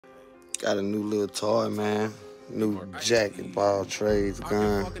Got a new little toy, man. New jacket, ball trades,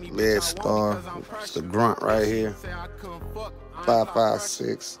 gun, lead star. It's the grunt right here.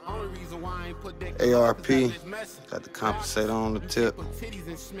 5.56 ARP. Got the compensator on the tip.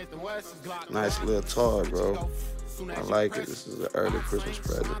 Nice little toy, bro. I like it. This is an early Christmas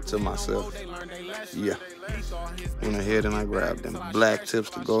present to myself. Yeah. Went ahead and I grabbed them black tips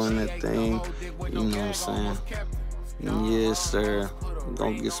to go in that thing. You know what I'm saying? Yes, sir. I'm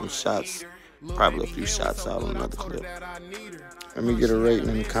gonna get some shots. Probably a few shots out on another clip. Let me get a rating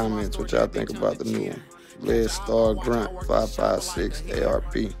in the comments what y'all think about the new one. Lead Star Grunt 5.56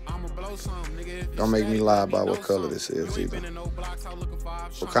 ARP. Don't make me lie about what color this is either.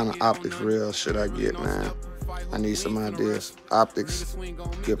 What kind of optics rail should I get, man? I need some ideas. Optics,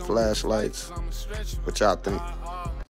 good flashlights. What y'all think?